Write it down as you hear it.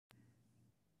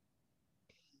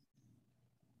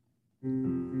Good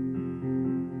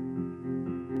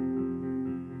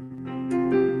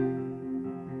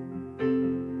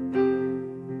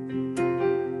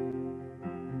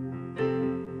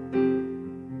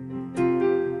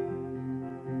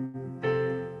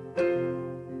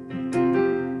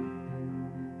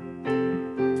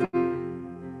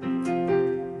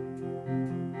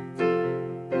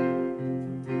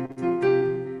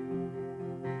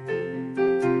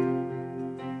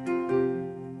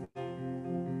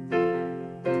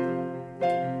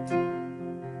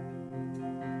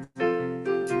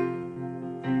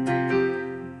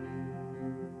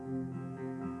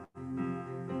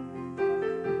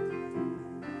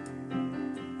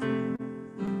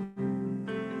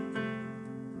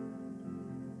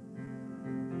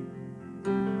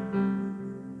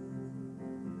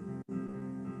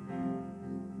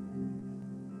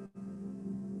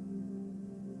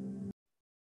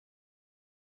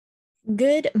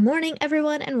morning,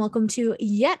 everyone, and welcome to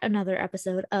yet another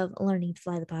episode of Learning to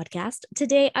Fly the podcast.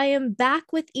 Today, I am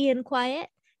back with Ian Quiet.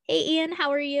 Hey, Ian,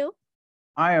 how are you?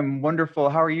 I am wonderful.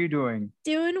 How are you doing?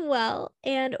 Doing well.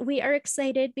 And we are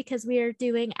excited because we are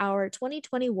doing our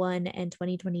 2021 and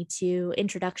 2022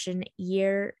 introduction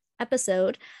year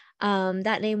episode.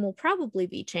 That name will probably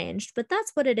be changed, but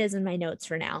that's what it is in my notes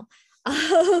for now.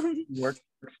 Works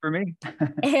for me.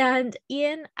 And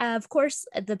Ian, of course,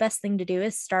 the best thing to do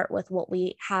is start with what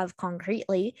we have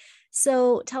concretely.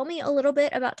 So tell me a little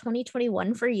bit about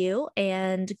 2021 for you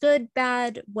and good,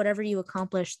 bad, whatever you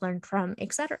accomplished, learned from,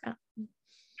 etc.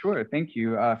 Sure. Thank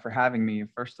you for having me,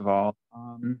 first of all.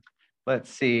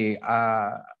 Let's see.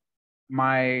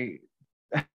 My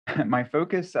my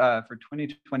focus for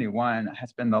 2021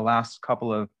 has been the last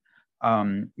couple of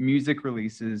music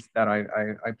releases that I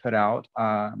put out.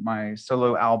 My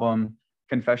solo album,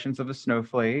 Confessions of a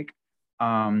Snowflake,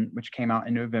 which came out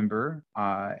in November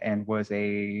and was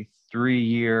a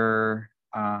 3-year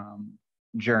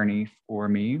journey for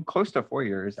me, close to 4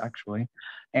 years actually.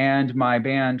 And my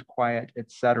band, Quiet,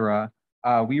 etc.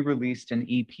 We released an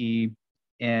EP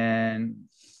in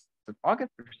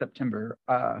August or September,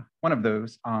 one of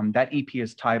those. That EP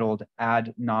is titled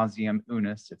Ad Nauseam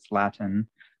Unus, it's Latin.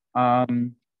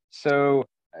 So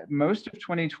most of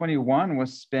 2021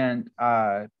 was spent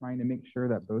trying to make sure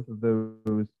that both of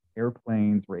those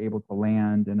airplanes were able to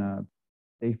land in a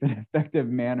safe and effective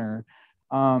manner.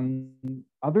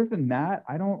 Other than that,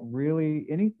 I don't really,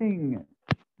 anything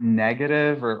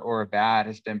negative or bad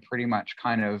has been pretty much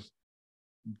kind of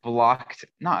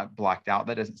not blocked out.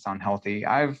 That doesn't sound healthy.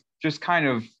 I've just kind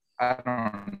of, I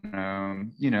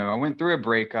don't know, I went through a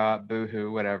breakup,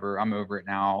 boohoo, whatever. I'm over it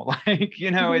now.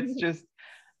 It's just,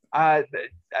 I,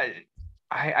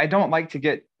 I don't like to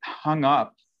get hung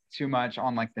up too much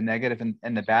on like the negative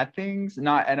and the bad things. And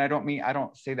I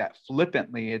don't say that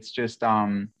flippantly. It's just,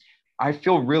 I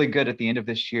feel really good at the end of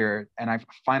this year. And I've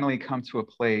finally come to a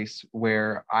place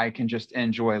where I can just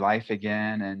enjoy life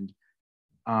again. And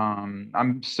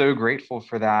I'm so grateful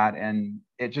for that. And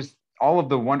it just, all of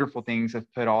the wonderful things have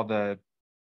put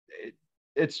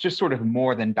it's just sort of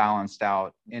more than balanced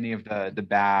out any of the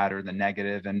bad or the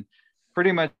negative. And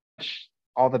pretty much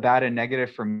all the bad and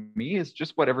negative for me is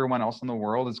just what everyone else in the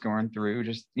world is going through,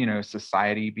 just,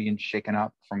 society being shaken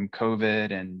up from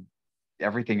COVID and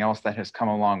everything else that has come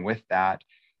along with that.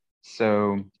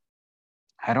 So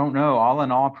I don't know, all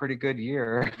in all, pretty good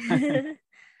year.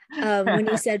 When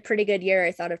you said pretty good year,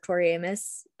 I thought of Tori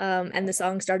Amos, and the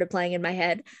song started playing in my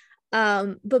head.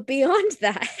 But beyond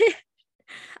that,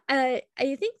 I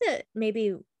think that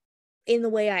maybe in the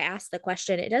way I asked the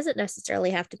question, it doesn't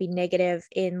necessarily have to be negative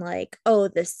in like, oh,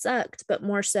 this sucked, but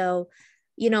more so,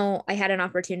 I had an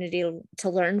opportunity to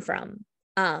learn from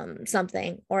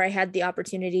something, or I had the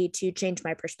opportunity to change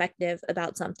my perspective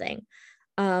about something.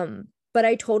 But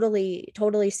I totally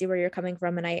see where you're coming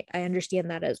from, and I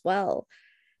understand that as well.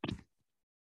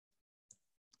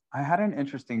 I had an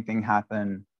interesting thing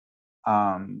happen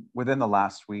within the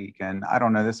last week. And I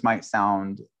don't know, this might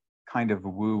sound kind of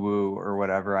woo woo or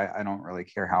whatever. I don't really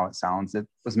care how it sounds. It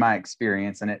was my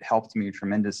experience and it helped me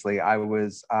tremendously.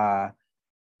 My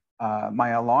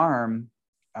alarm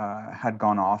had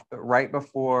gone off, but right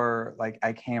before like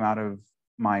I came out of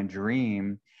my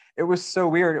dream, it was so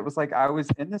weird. It was like I was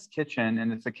in this kitchen,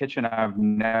 and it's a kitchen I've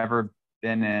never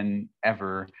been in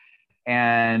ever.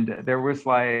 And there was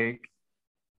like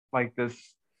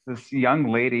this young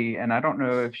lady, and I don't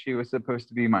know if she was supposed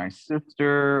to be my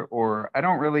sister, or I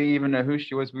don't really even know who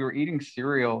she was. We were eating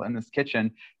cereal in this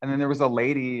kitchen, and then there was a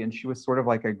lady, and she was sort of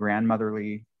like a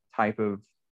grandmotherly type of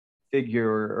figure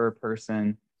or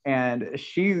person. And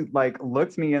she like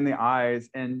looked me in the eyes,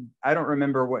 and I don't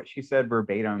remember what she said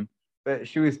verbatim, but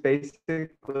she was basically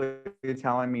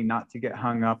telling me not to get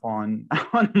hung up on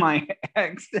on my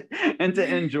ex and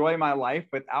to enjoy my life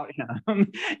without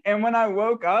him. And when I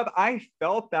woke up, I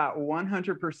felt that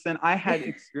 100%. I had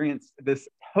experienced this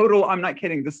total, I'm not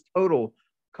kidding, this total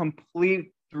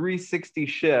complete 360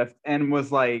 shift, and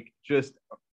was like just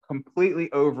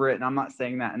completely over it. And I'm not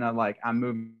saying that in a like I'm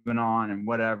moving on and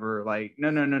whatever. Like,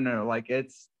 no, no, no, no. Like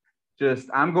it's just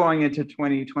I'm going into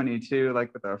 2022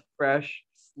 like with a fresh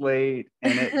slate,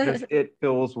 and it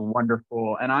feels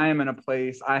wonderful. And I am in a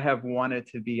place I have wanted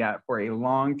to be at for a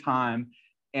long time.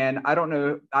 And I don't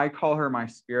know, I call her my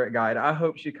spirit guide. I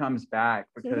hope she comes back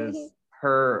because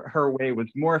her way was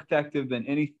more effective than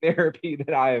any therapy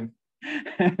that I've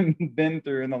been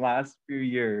through in the last few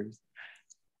years.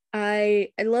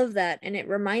 I love that, and it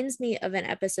reminds me of an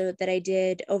episode that I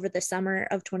did over the summer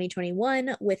of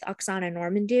 2021 with Oksana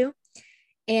Normandew.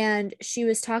 And she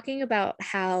was talking about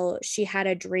how she had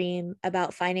a dream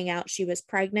about finding out she was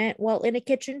pregnant while in a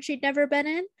kitchen she'd never been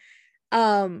in.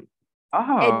 Um,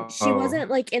 and she Oh,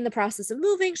 wasn't like in the process of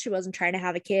moving, she wasn't trying to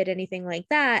have a kid, anything like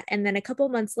that. And then a couple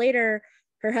months later,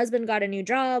 her husband got a new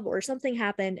job or something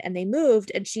happened and they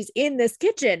moved, and she's in this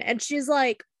kitchen and she's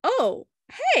like, oh,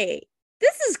 hey,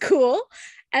 this is cool.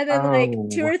 And then like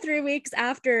two oh, or 3 weeks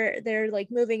after they're like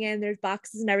moving in, there's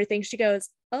boxes and everything, she goes,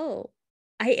 oh,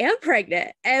 I am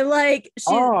pregnant. And like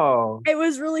she, oh. it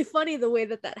was really funny the way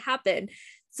that that happened.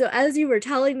 So as you were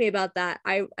telling me about that,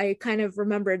 I kind of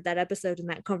remembered that episode and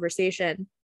that conversation.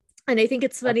 And I think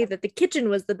it's funny that the kitchen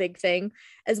was the big thing,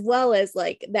 as well as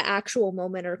like the actual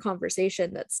moment or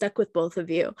conversation that stuck with both of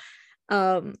you.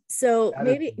 So That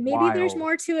is maybe there's wild.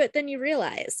 more to it than you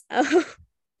realize.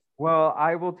 Well,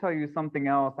 I will tell you something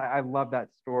else. I love that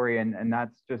story, and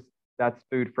that's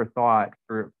food for thought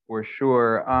for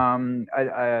sure.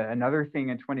 Another thing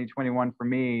in 2021 for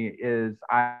me is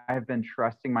I have been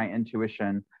trusting my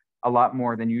intuition a lot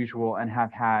more than usual, and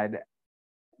have had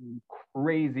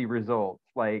crazy results.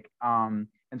 Like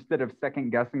instead of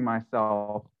second guessing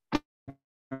myself,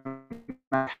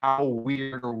 how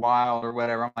weird or wild or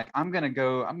whatever, I'm like, I'm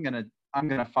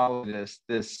gonna follow this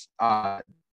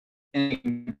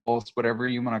impulse, whatever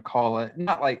you want to call it.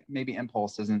 Not like maybe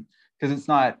impulse isn't, because it's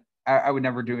not. I would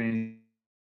never do anything,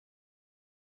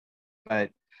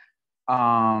 but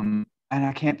and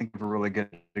I can't think of a really good,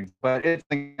 but it's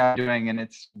something I'm doing and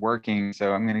it's working.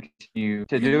 So I'm going to continue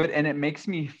to do it, and it makes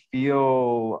me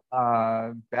feel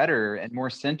better and more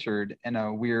centered in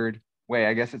a weird way.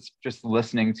 I guess it's just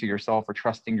listening to yourself or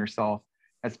trusting yourself.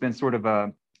 That's been sort of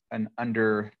a an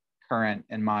undercurrent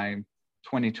in my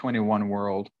 2021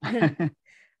 world.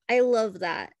 I love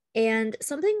that. And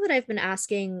something that I've been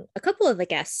asking a couple of the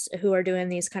guests who are doing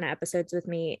these kind of episodes with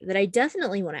me that I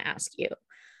definitely want to ask you.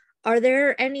 Are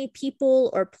there any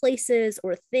people or places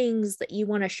or things that you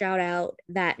want to shout out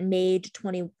that made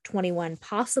 2021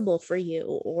 possible for you,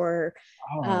 or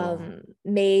Oh,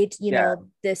 made, yeah.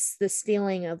 this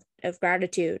feeling of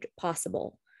gratitude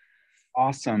possible?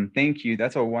 Awesome. Thank you.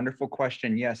 That's a wonderful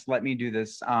question. Yes, let me do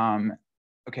this.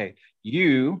 Okay.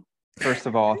 You, first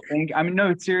of all, I mean,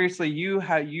 no, seriously, you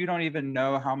don't even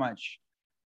know how much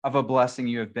of a blessing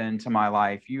you have been to my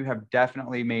life. You have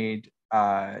definitely made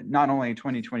not only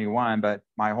 2021, but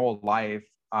my whole life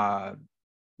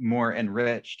more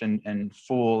enriched and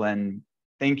full. And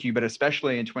thank you. But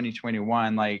especially in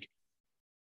 2021, like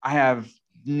I have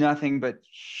nothing but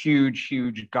huge,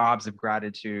 huge gobs of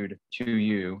gratitude to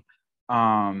you.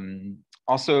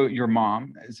 Also, your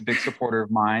mom is a big supporter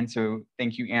of mine. So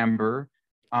thank you, Amber.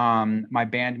 My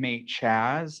bandmate,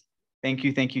 Chaz. Thank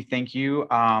you, thank you, thank you.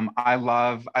 I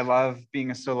love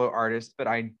being a solo artist, but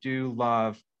I do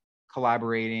love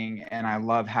collaborating, and I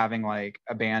love having like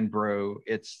a band bro.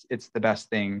 It's the best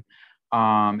thing.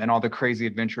 And all the crazy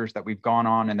adventures that we've gone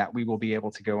on and that we will be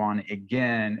able to go on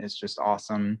again is just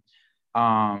awesome.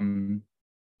 Um,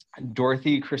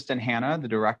 Dorothy Kristen Hanna, the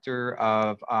director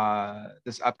of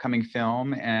this upcoming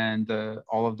film and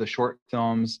all of the short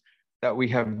films that we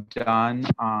have done,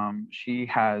 she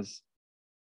has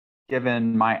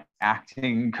given my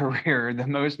acting career the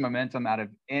most momentum out of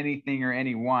anything or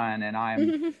anyone, and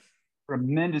I'm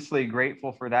tremendously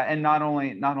grateful for that. And not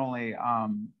only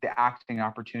the acting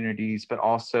opportunities, but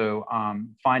also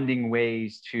finding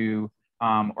ways to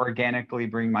organically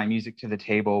bring my music to the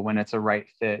table when it's a right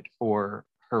fit for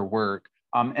her work.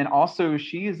 And also,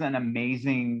 she is an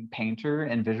amazing painter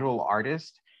and visual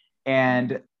artist,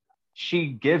 and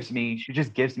she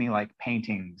just gives me like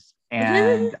paintings,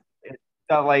 and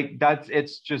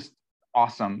it's just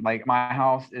awesome. Like my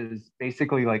house is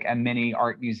basically like a mini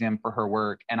art museum for her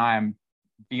work, and I'm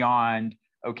beyond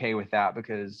okay with that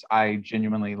because I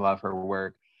genuinely love her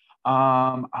work.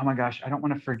 Oh my gosh, I don't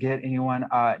want to forget anyone.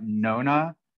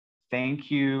 Nona,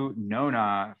 thank you,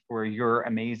 Nona, for your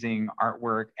amazing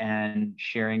artwork and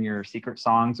sharing your secret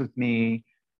songs with me.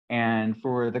 And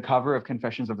for the cover of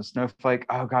Confessions of a Snowflake.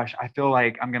 Oh gosh, I feel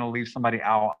like I'm gonna leave somebody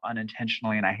out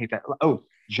unintentionally, and I hate that. Oh,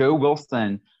 Joe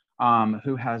Wilson,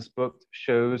 who has booked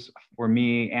shows for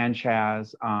me and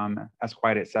Chaz, as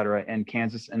Quiet, etc., in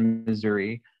Kansas and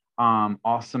Missouri.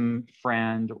 Awesome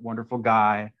friend, wonderful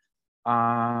guy.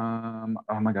 Oh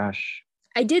my gosh.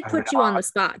 I did put you on the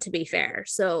spot, to be fair.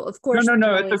 So of No, course no, we can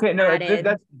no, it's always okay. No, add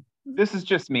in. this is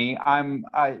just me.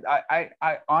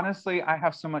 I honestly, I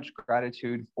have so much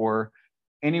gratitude for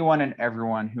anyone and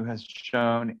everyone who has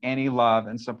shown any love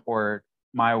and support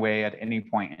my way at any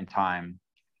point in time.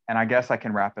 And I guess I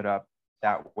can wrap it up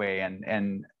that way.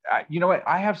 You know what?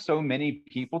 I have so many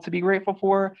people to be grateful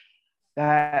for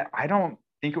that I don't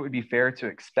think it would be fair to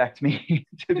expect me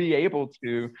to be able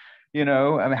to, I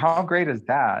mean, how great is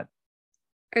that?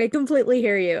 I completely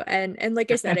hear you. And like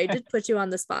I said, I did put you on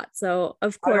the spot. So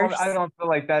of I course. don't feel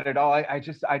like that at all. I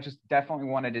just definitely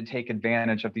wanted to take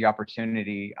advantage of the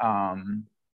opportunity.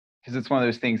 Because it's one of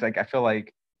those things, like I feel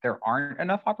like there aren't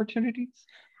enough opportunities,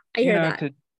 I hear that.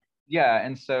 to yeah.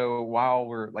 And so while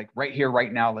we're like right here,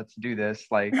 right now, let's do this.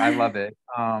 Like I love it.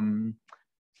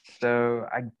 So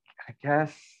I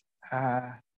guess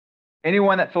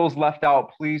anyone that feels left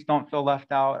out, please don't feel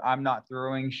left out. I'm not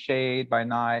throwing shade by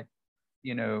not,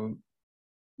 you know,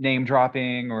 name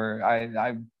dropping, or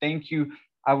I thank you.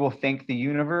 I will thank the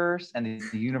universe, and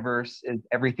the universe is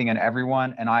everything and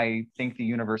everyone. And I thank the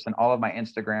universe in all of my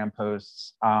Instagram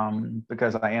posts,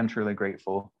 because I am truly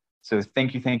grateful. So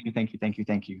thank you, thank you, thank you, thank you,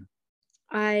 thank you.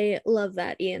 I love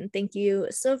that, Ian. Thank you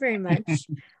so very much.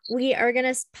 We are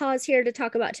going to pause here to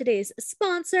talk about today's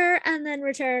sponsor and then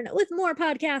return with more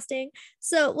podcasting.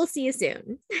 So we'll see you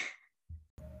soon.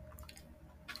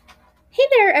 Hey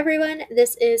there, everyone.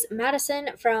 This is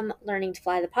Madison from Learning to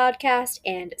Fly the podcast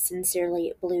and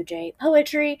Sincerely Blue Jay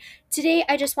Poetry. Today,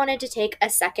 I just wanted to take a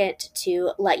second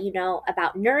to let you know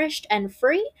about Nourished and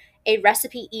Free, a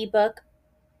recipe ebook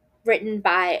written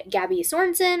by Gabby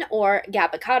Sorensen, or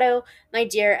Gabicado, my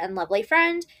dear and lovely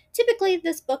friend. Typically,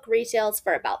 this book retails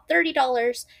for about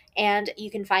 $30, and you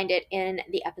can find it in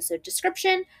the episode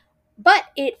description, but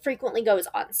it frequently goes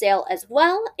on sale as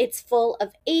well. It's full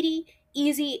of 80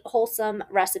 easy, wholesome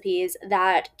recipes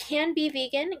that can be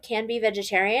vegan, can be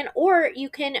vegetarian, or you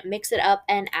can mix it up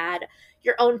and add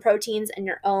your own proteins and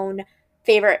your own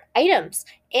favorite items.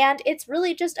 And it's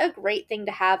really just a great thing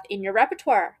to have in your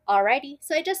repertoire. Alrighty,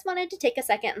 so I just wanted to take a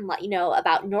second and let you know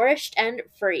about Nourished and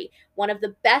Free, one of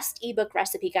the best ebook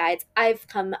recipe guides I've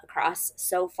come across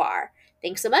so far.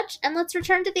 Thanks so much, and let's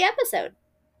return to the episode.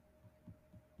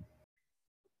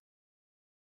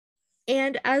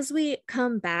 And as we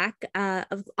come back,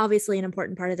 obviously an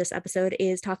important part of this episode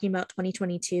is talking about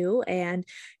 2022. And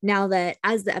now that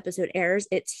as the episode airs,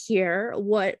 it's here.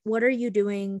 What are you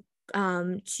doing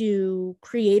to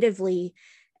creatively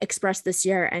express this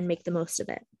year and make the most of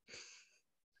it?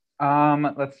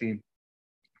 Let's see.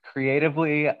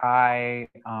 Creatively, I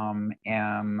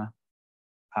am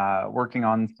working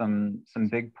on some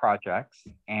big projects,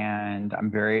 and I'm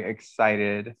very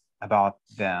excited about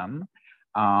them.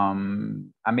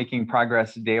 I'm making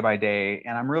progress day by day,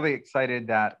 and I'm really excited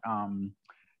that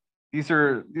these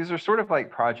are sort of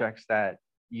like projects that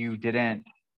you didn't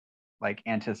like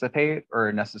anticipate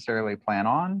or necessarily plan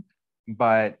on,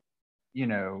 but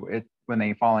it when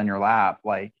they fall in your lap,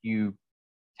 like you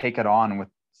take it on with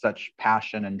such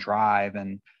passion and drive,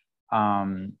 and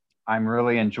I'm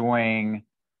really enjoying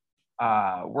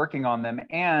working on them.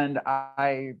 And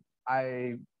I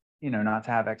not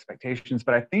to have expectations,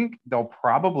 but I think they'll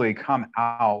probably come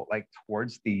out like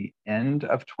towards the end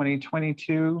of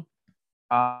 2022.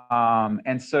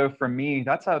 And so for me,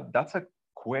 that's a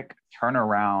quick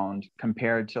turnaround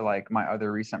compared to like my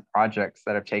other recent projects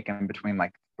that have taken between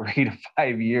like 3 to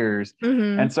 5 years.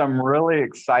 Mm-hmm. And so I'm really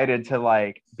excited to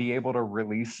like be able to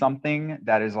release something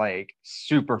that is like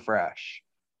super fresh,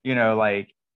 like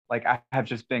I have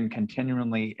just been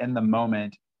continually in the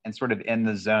moment and sort of in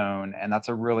the zone. And that's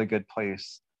a really good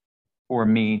place for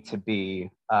me to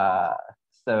be.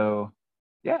 So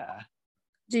yeah.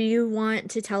 Do you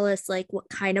want to tell us like what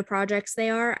kind of projects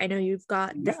they are? I know you've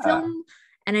got the Yeah. film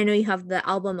and I know you have the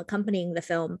album accompanying the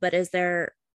film, but is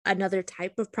there another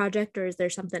type of project, or is there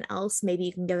something else maybe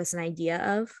you can give us an idea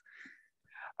of?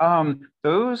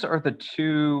 Those are the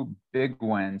two big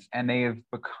ones, and they have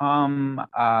become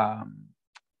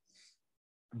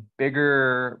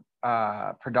bigger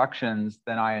productions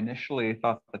than I initially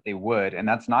thought that they would. And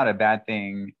that's not a bad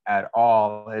thing at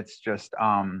all. It's just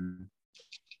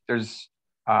there's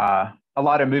a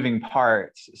lot of moving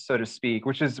parts, so to speak,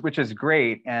 which is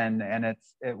great. And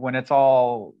when it's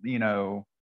all,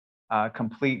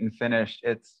 complete and finished,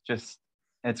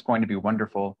 it's going to be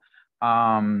wonderful.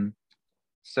 Um,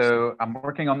 so I'm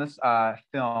working on this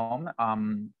film.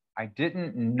 I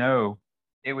didn't know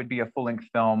it would be a full-length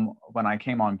film when I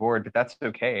came on board, but that's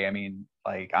okay. I mean,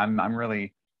 like I'm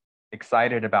really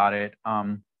excited about it.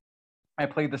 I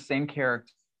played the same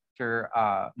character,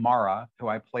 Mara, who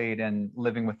I played in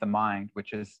Living with the Mind,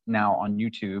 which is now on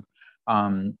YouTube.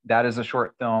 That is a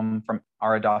short film from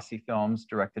Aradasi Films,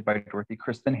 directed by Dorothy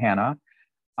Kristen Hanna.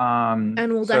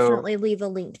 And we'll So definitely leave a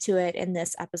link to it in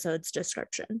this episode's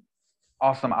description.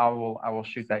 awesome! I will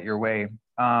shoot that your way.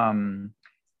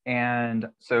 And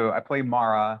so I play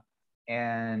Mara,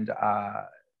 and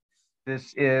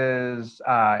it's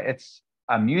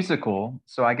a musical,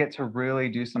 so I get to really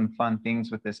do some fun things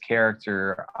with this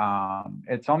character.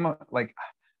 It's almost like,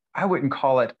 I wouldn't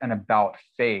call it an about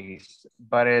face,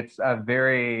 but it's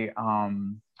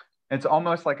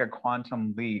almost like a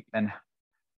quantum leap. And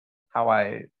how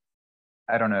I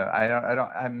don't know.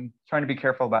 I'm trying to be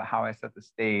careful about how I set the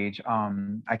stage.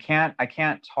 I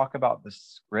can't talk about the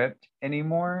script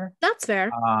anymore. That's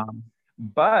fair.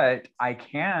 But I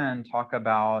can talk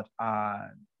about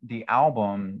the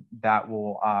album that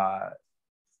will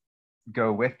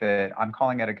go with it. I'm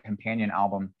calling it a companion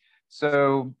album.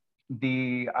 So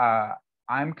the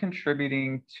I'm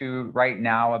contributing to right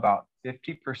now about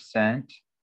 50%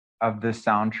 of the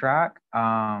soundtrack.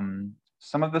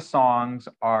 Some of the songs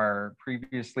are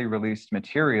previously released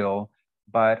material,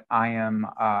 but I am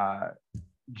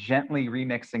gently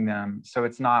remixing them. So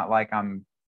it's not like I'm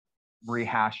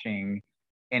rehashing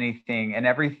anything, and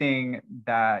everything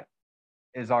that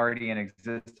is already in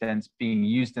existence being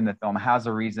used in the film has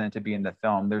a reason to be in the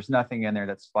film. There's nothing in there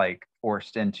that's like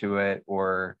forced into it,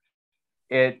 or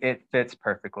it fits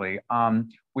perfectly.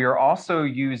 We are also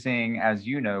using, as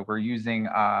you know, we're using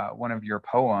one of your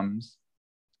poems.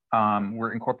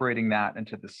 We're incorporating that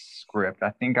into the script.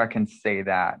 I think I can say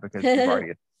that because we've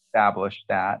already established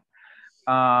that.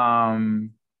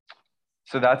 Um,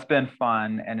 so that's been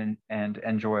fun and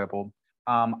enjoyable.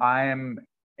 I am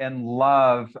in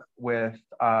love with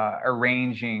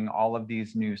arranging all of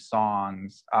these new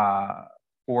songs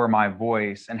for my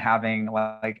voice, and having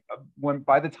like, when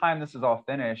by the time this is all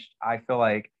finished, I feel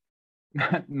like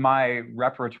my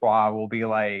repertoire will be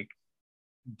like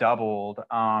doubled.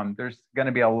 There's going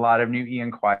to be a lot of new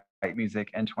Ian Quiet music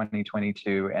in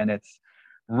 2022, and it's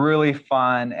really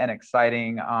fun and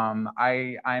exciting.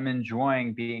 I'm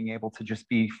enjoying being able to just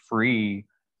be free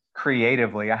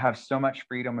creatively. I have so much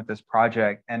freedom with this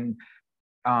project, and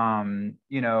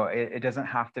it doesn't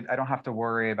have to. I don't have to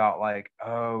worry about like,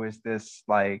 oh, is this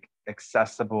like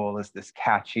accessible? Is this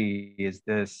catchy? Is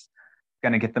this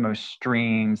going to get the most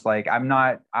streams? Like, I'm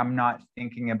not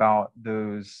thinking about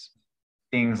those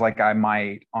things like I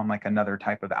might on like another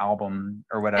type of album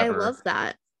or I whatever. love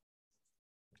that.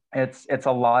 It's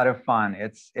a lot of fun.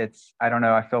 It's I don't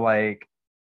know, I feel like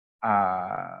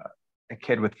a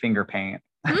kid with finger paint.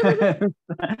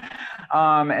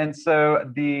 And so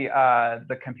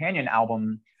the companion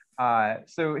album,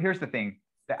 so here's the thing.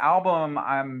 The album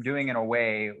I'm doing in a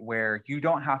way where you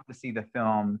don't have to see the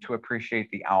film to appreciate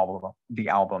the album. The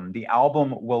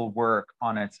album will work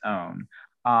on its own.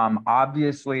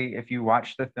 Obviously, if you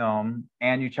watch the film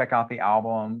and you check out the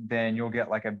album, then you'll get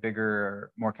like a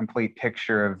bigger, more complete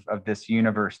picture of this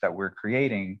universe that we're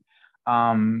creating.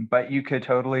 But you could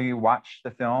totally watch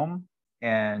the film,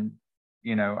 and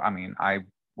I mean, I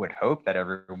would hope that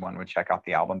everyone would check out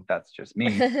the album, but that's just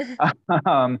me.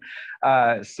 um,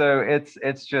 so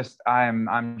it's just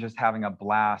I'm just having a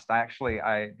blast.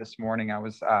 I this morning I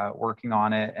was working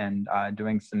on it and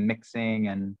doing some mixing,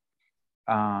 and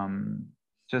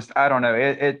just I don't know,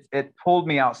 it pulled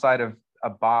me outside of a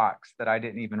box that I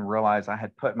didn't even realize I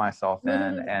had put myself in,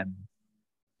 and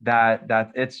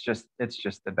that it's just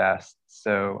the best.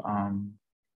 So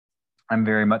I'm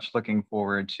very much looking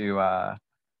forward to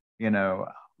you know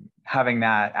having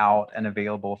that out and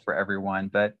available for everyone.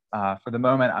 But for the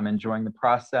moment, I'm enjoying the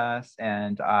process,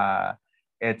 and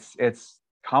it's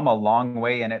come a long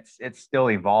way, and it's still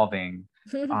evolving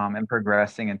and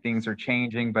progressing, and things are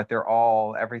changing, but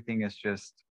everything is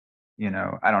just, I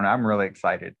don't know. I'm really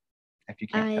excited, if you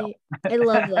can't tell. I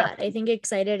love that. I think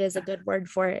excited is a good word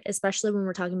for it, especially when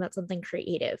we're talking about something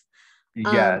creative.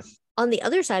 Yes. On the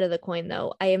other side of the coin,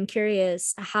 though, I am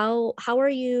curious, how are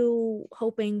you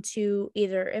hoping to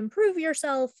either improve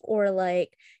yourself or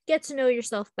like get to know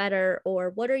yourself better,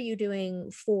 or what are you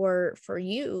doing for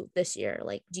you this year?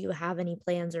 Like, do you have any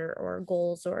plans or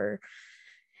goals or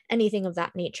anything of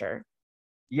that nature?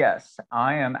 Yes,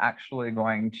 I am actually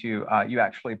going to, you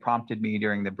actually prompted me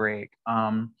during the break.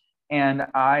 And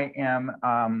I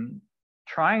am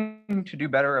trying to do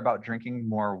better about drinking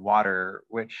more water,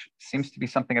 which seems to be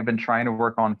something I've been trying to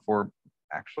work on for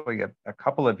actually a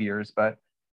couple of years. But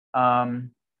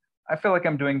um, I feel like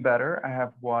I'm doing better. I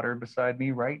have water beside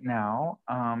me right now.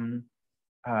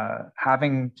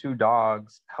 Having two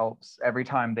dogs helps. Every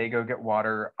time they go get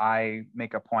water, I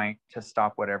make a point to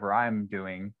stop whatever I'm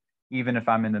doing, even if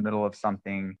I'm in the middle of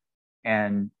something,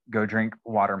 and go drink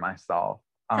water myself.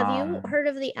 Have you heard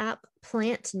of the app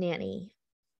Plant Nanny?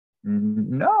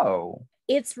 No.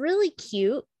 It's really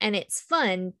cute and it's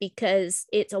fun because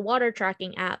it's a water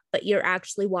tracking app, but you're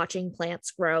actually watching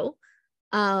plants grow.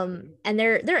 And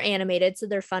they're animated, so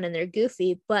they're fun and they're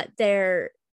goofy, but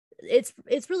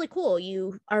it's really cool.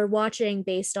 You are watching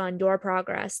based on your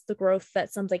progress, the growth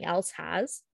that something else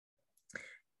has.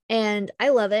 And I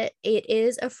love it. It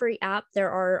is a free app. There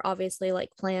are obviously like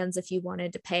plans if you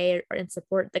wanted to pay and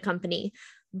support the company,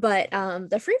 but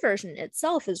the free version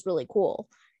itself is really cool.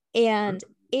 And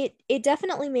it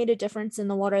definitely made a difference in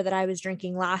the water that I was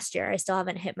drinking last year. I still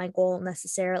haven't hit my goal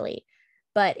necessarily,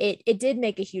 but it did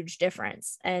make a huge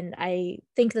difference. And I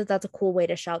think that that's a cool way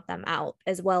to shout them out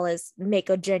as well as make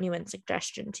a genuine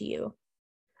suggestion to you.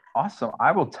 Awesome.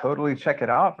 I will totally check it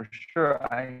out for sure.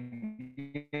 I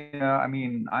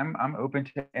mean, I'm open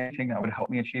to anything that would help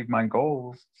me achieve my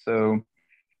goals. So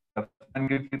a fun,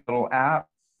 goofy little app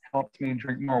helps me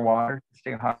drink more water,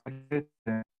 stay hydrated,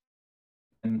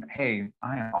 and hey,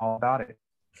 I am all about it.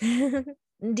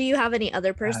 Do you have any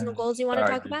other personal goals you want to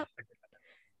talk Sorry. about?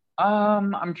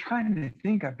 I'm trying to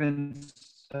think. I've been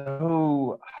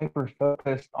so hyper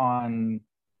focused on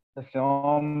the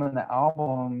film and the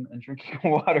album and drinking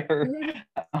water.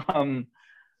 um,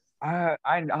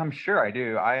 I'm sure I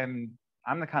do. I'm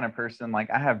the kind of person, like,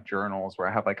 I have journals where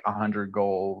I have like 100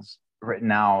 goals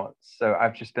written out. So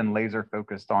I've just been laser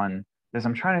focused on this.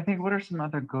 I'm trying to think, what are some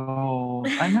other goals?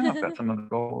 I know I've got some other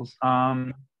goals.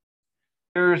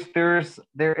 There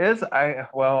is I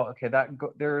well, okay,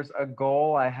 there's a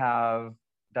goal I have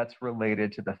that's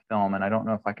related to the film, and I don't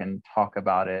know if I can talk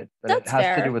about it, but it That's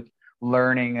has to do fair. with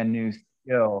learning a new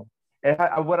skill.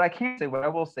 What I can't say, what I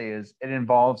will say is it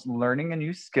involves learning a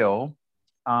new skill.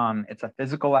 It's a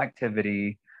physical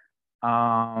activity,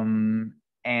 um,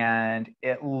 and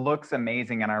it looks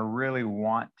amazing, and I really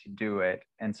want to do it.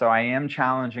 And so I am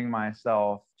challenging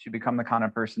myself to become the kind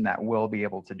of person that will be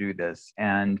able to do this.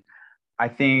 And I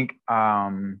think I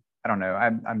don't know. I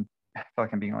feel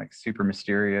like I'm being like super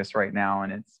mysterious right now,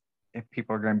 and it's if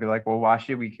people are going to be like, well, why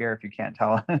should we care if you can't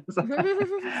tell us?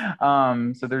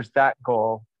 So there's that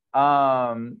goal.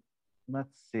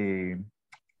 Let's see.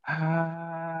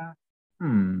 Uh,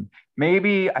 hmm.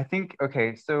 Maybe I think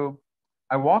okay. So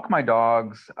I walk my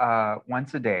dogs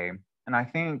once a day, and I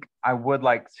think I would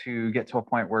like to get to a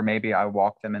point where maybe I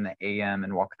walk them in the AM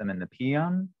and walk them in the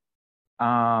PM.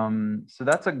 So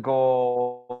that's a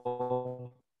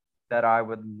goal that I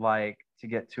would like to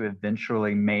get to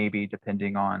eventually, maybe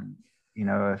depending on,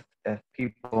 if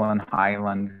people in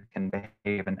Highland can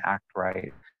behave and act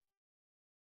right.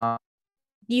 Um,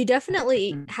 You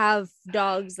definitely have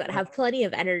dogs that have plenty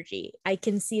of energy. I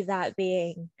can see that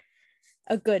being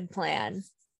a good plan.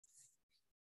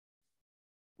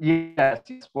 yes,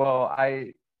 well,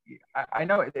 I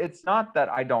know it's not that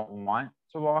I don't want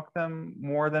to walk them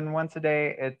more than once a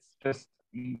day. It's just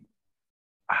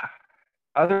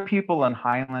other people in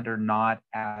Highland are not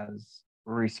as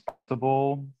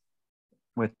responsible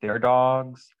with their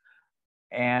dogs,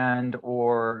 and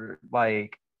or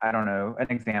like, I don't know, an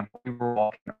example, we were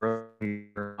walking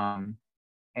earlier,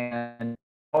 and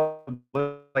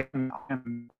like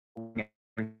I'm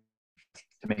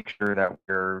to make sure that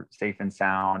we're safe and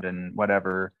sound and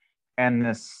whatever, and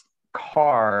this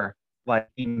car like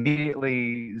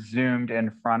immediately zoomed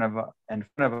in front of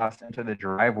us into the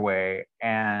driveway,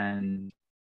 and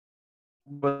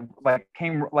was like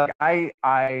came like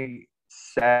I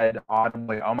said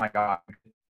audibly, "Oh my God."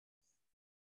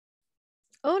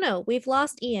 Oh no, we've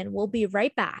lost Ian. We'll be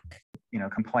right back.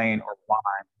 Complain or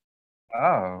whine.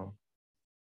 Oh,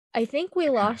 I think we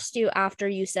lost you after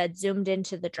you said zoomed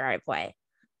into the driveway.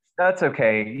 that's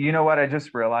okay. You know what? I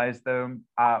just realized though,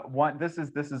 this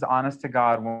is honest to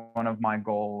God, one of my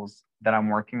goals that I'm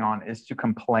working on is to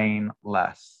complain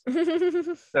less.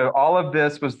 So all of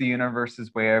this was the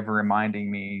universe's way of reminding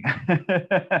me.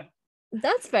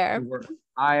 That's fair.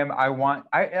 I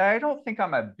don't think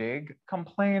I'm a big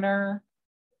complainer,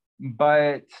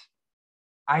 but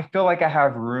I feel like I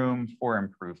have room for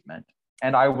improvement,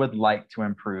 and I would like to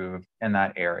improve in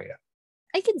that area.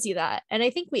 I can see that. And I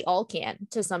think we all can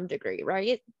to some degree,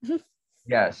 right?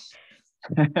 Yes.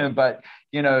 But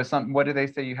what do they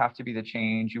say? You have to be the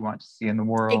change you want to see in the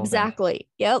world. And Exactly.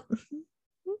 Yep.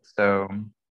 so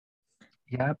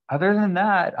yeah, other than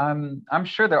that, I'm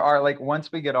sure there are, like,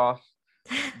 once we get off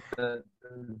the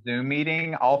Zoom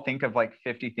meeting, I'll think of like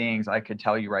 50 things I could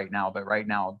tell you right now, but right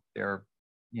now they're,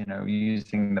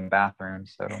 using the bathroom.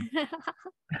 So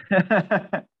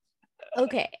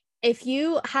Okay. If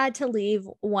you had to leave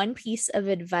one piece of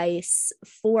advice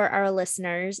for our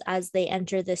listeners as they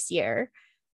enter this year,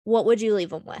 what would you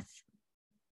leave them with?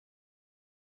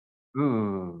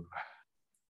 Ooh,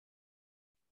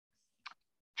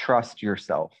 trust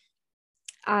yourself.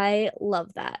 I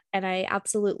love that. And I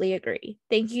absolutely agree.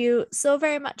 Thank you so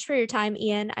very much for your time,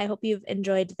 Ian. I hope you've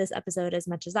enjoyed this episode as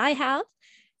much as I have.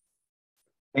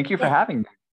 Thank you for having me.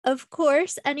 Of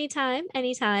course, anytime,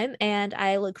 anytime. And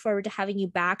I look forward to having you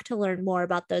back to learn more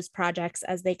about those projects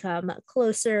as they come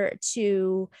closer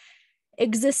to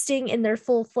existing in their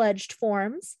full-fledged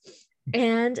forms.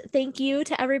 And thank you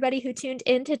to everybody who tuned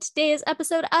in to today's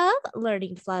episode of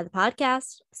Learning to Fly the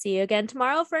podcast. See you again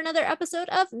tomorrow for another episode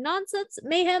of Nonsense,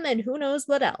 Mayhem, and who knows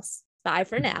what else. Bye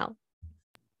for now.